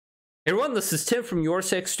Hey everyone, this is Tim from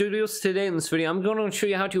Six Studios. Today in this video, I'm going to show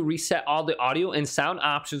you how to reset all the audio and sound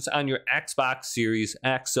options on your Xbox Series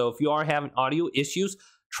X. So if you are having audio issues,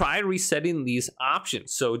 try resetting these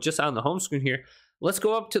options. So just on the home screen here, let's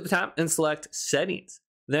go up to the top and select Settings.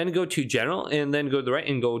 Then go to General and then go to the right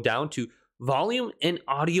and go down to Volume and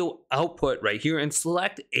Audio Output right here and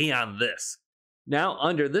select A on this. Now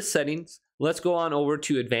under this settings, let's go on over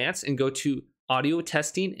to Advanced and go to Audio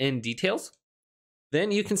Testing and Details.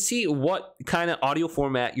 Then you can see what kind of audio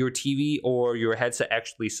format your TV or your headset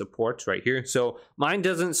actually supports right here. So mine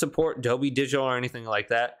doesn't support Dolby Digital or anything like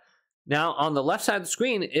that. Now on the left side of the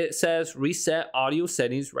screen, it says Reset Audio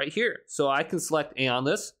Settings right here. So I can select A on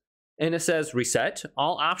this and it says Reset.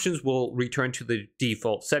 All options will return to the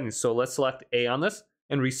default settings. So let's select A on this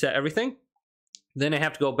and reset everything. Then I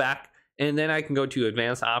have to go back and then I can go to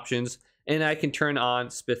Advanced Options. And I can turn on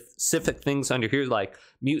specific things under here like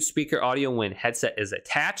mute speaker audio when headset is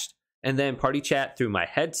attached and then party chat through my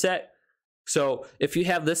headset. So if you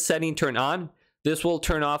have this setting turned on, this will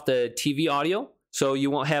turn off the TV audio. So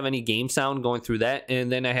you won't have any game sound going through that.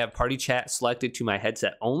 And then I have party chat selected to my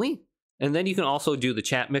headset only. And then you can also do the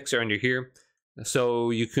chat mixer under here.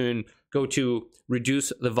 So you can go to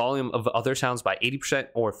reduce the volume of other sounds by 80%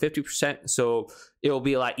 or 50%. So it will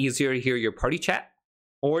be a lot easier to hear your party chat.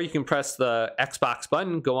 Or you can press the Xbox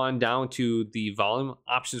button, go on down to the volume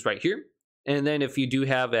options right here. And then if you do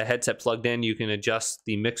have a headset plugged in, you can adjust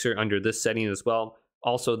the mixer under this setting as well.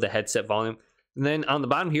 Also the headset volume. And then on the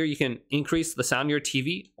bottom here, you can increase the sound of your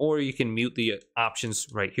TV or you can mute the options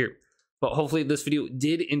right here. But hopefully this video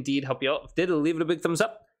did indeed help you out. If it did, leave it a big thumbs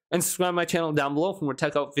up and subscribe to my channel down below for more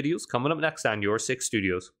tech out videos coming up next on YourSixGaming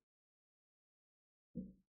Studios.